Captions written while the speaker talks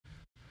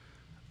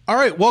All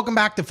right, welcome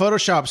back to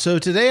Photoshop. So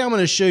today I'm going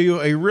to show you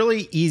a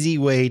really easy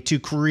way to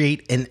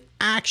create an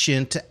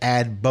action to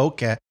add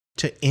bokeh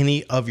to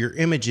any of your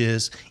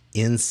images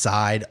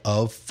inside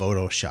of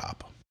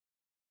Photoshop.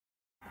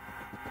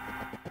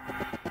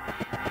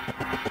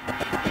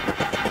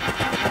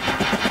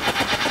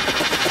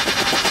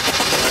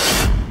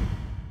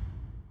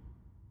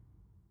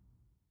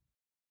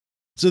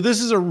 So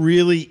this is a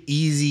really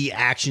easy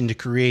action to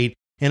create,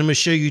 and I'm going to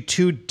show you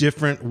two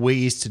different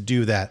ways to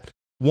do that.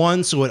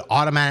 One, so it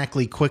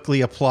automatically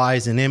quickly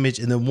applies an image,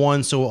 and then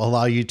one, so it will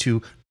allow you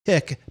to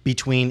pick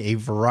between a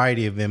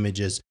variety of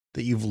images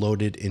that you've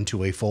loaded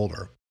into a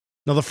folder.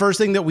 Now, the first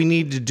thing that we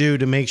need to do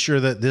to make sure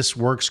that this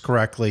works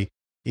correctly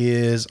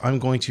is I'm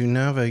going to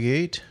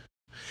navigate.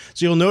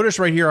 So you'll notice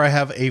right here I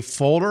have a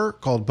folder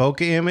called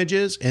Bokeh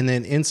Images, and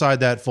then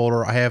inside that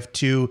folder I have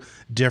two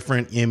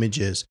different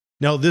images.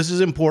 Now, this is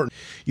important.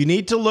 You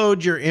need to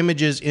load your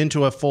images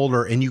into a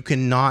folder, and you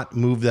cannot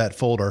move that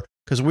folder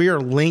because we are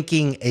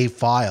linking a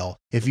file.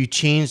 If you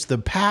change the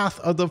path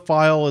of the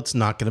file, it's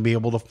not going to be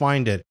able to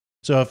find it.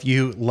 So if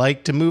you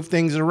like to move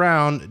things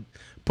around,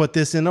 put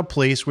this in a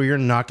place where you're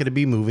not going to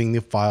be moving the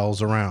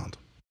files around.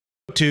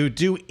 To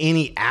do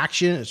any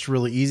action, it's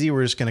really easy.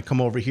 We're just going to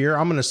come over here.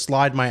 I'm going to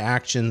slide my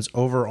actions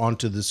over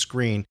onto the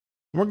screen.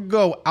 We're going to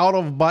go out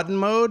of button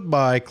mode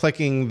by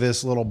clicking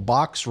this little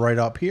box right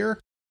up here.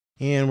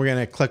 And we're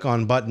going to click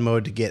on button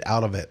mode to get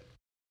out of it.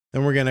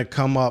 Then we're going to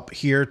come up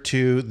here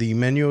to the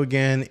menu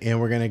again,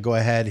 and we're going to go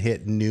ahead and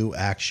hit new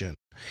action.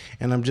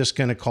 And I'm just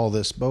going to call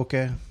this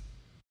bokeh.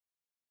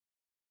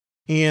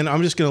 And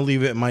I'm just going to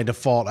leave it in my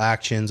default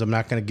actions. I'm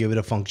not going to give it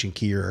a function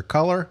key or a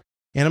color.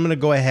 And I'm going to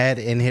go ahead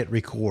and hit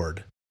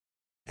record.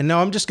 And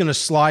now I'm just going to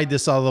slide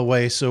this out of the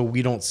way so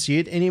we don't see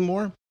it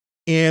anymore.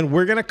 And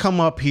we're going to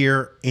come up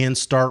here and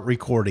start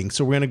recording.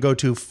 So we're going to go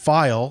to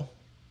File,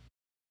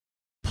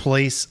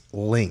 Place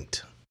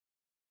Linked.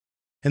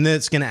 And then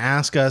it's going to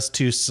ask us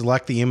to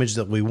select the image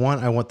that we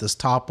want. I want this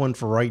top one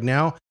for right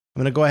now. I'm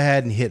going to go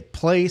ahead and hit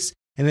place,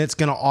 and it's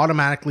going to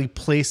automatically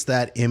place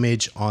that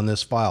image on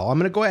this file. I'm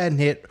going to go ahead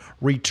and hit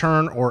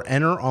return or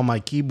enter on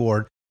my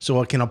keyboard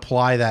so it can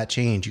apply that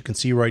change. You can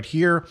see right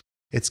here,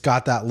 it's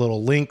got that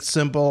little link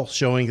symbol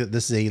showing that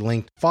this is a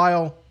linked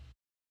file.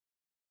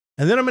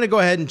 And then I'm going to go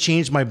ahead and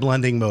change my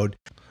blending mode.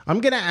 I'm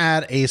going to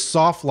add a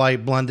soft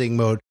light blending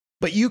mode,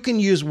 but you can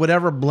use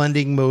whatever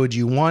blending mode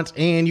you want,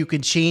 and you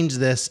can change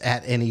this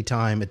at any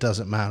time. It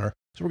doesn't matter.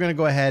 So we're going to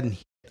go ahead and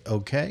hit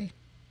OK.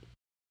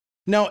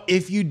 Now,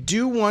 if you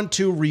do want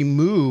to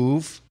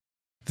remove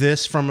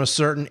this from a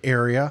certain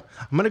area,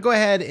 I'm going to go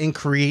ahead and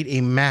create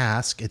a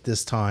mask at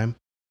this time.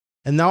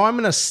 And now I'm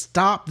going to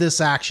stop this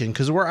action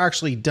because we're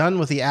actually done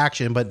with the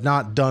action, but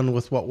not done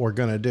with what we're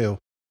going to do.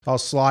 I'll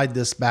slide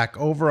this back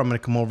over. I'm going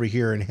to come over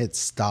here and hit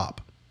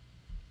stop.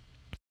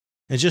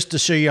 And just to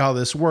show you how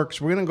this works,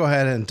 we're going to go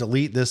ahead and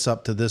delete this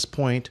up to this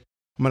point.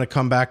 I'm going to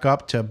come back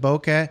up to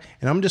bokeh,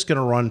 and I'm just going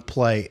to run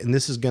play, and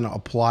this is going to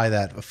apply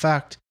that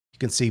effect. You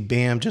can see,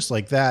 bam, just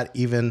like that.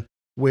 Even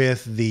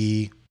with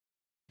the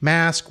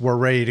mask, we're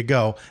ready to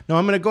go. Now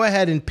I'm going to go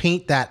ahead and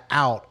paint that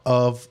out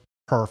of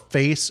her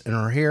face and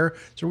her hair.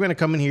 So we're going to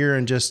come in here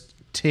and just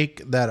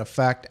take that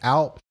effect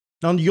out.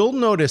 Now you'll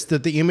notice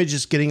that the image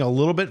is getting a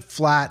little bit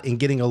flat and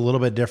getting a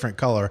little bit different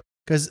color.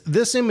 Because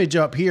this image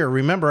up here,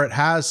 remember, it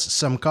has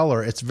some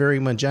color. It's very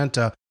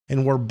magenta,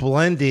 and we're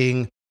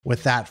blending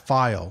with that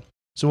file.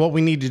 So what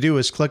we need to do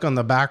is click on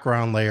the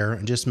background layer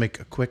and just make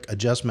a quick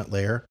adjustment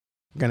layer.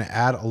 We're going to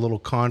add a little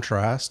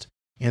contrast,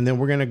 and then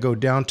we're going to go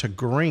down to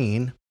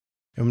green.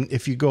 And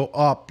if you go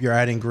up, you're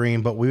adding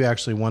green, but we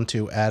actually want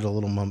to add a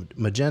little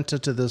magenta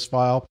to this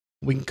file.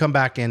 We can come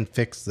back and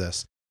fix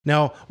this.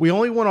 Now, we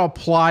only want to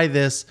apply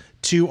this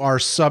to our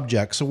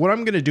subject. So what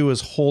I'm going to do is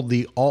hold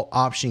the Alt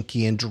Option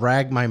key and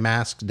drag my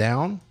mask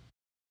down,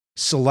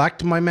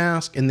 select my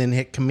mask, and then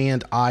hit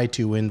Command I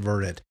to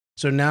invert it.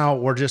 So now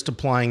we're just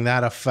applying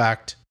that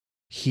effect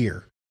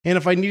here. And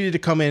if I needed to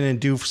come in and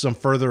do some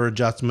further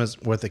adjustments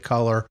with the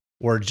color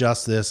or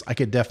adjust this, I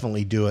could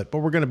definitely do it, but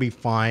we're going to be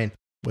fine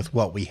with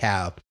what we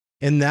have.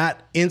 And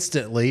that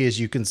instantly, as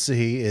you can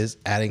see, is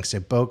adding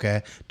some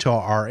bokeh to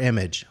our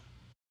image.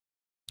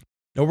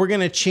 Now we're going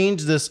to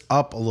change this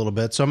up a little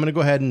bit. So I'm going to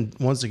go ahead and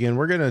once again,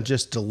 we're going to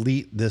just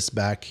delete this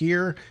back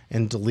here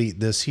and delete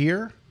this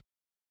here.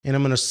 And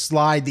I'm going to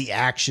slide the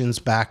actions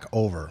back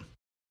over.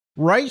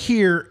 Right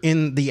here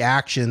in the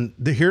action,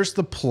 here's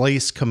the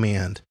place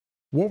command.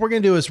 What we're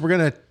going to do is we're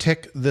going to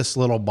tick this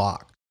little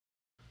box.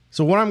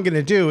 So what I'm going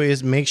to do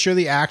is make sure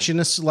the action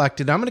is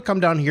selected. I'm going to come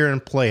down here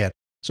and play it.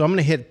 So I'm going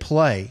to hit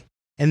play.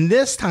 And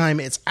this time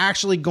it's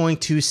actually going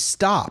to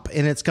stop,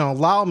 and it's going to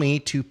allow me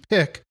to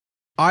pick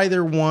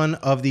either one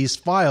of these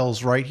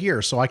files right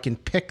here. So I can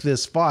pick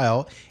this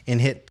file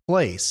and hit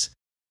place,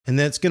 and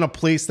then it's going to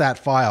place that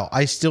file.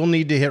 I still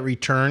need to hit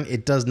return.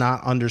 It does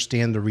not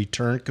understand the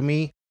return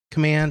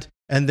command,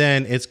 and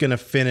then it's going to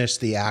finish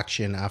the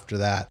action after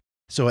that.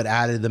 So it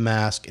added the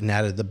mask and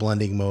added the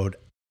blending mode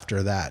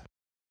after that.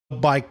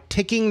 By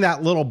ticking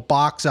that little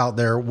box out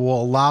there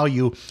will allow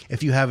you,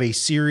 if you have a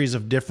series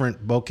of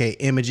different bokeh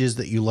images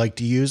that you like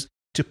to use,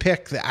 to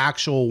pick the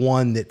actual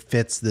one that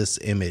fits this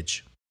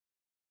image.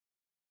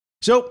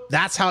 So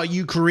that's how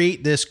you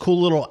create this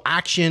cool little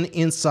action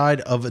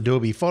inside of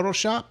Adobe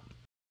Photoshop.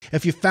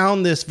 If you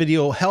found this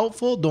video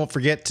helpful, don't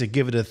forget to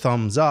give it a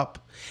thumbs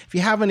up. If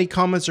you have any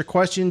comments or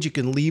questions, you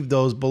can leave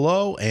those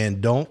below, and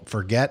don't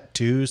forget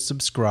to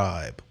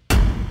subscribe.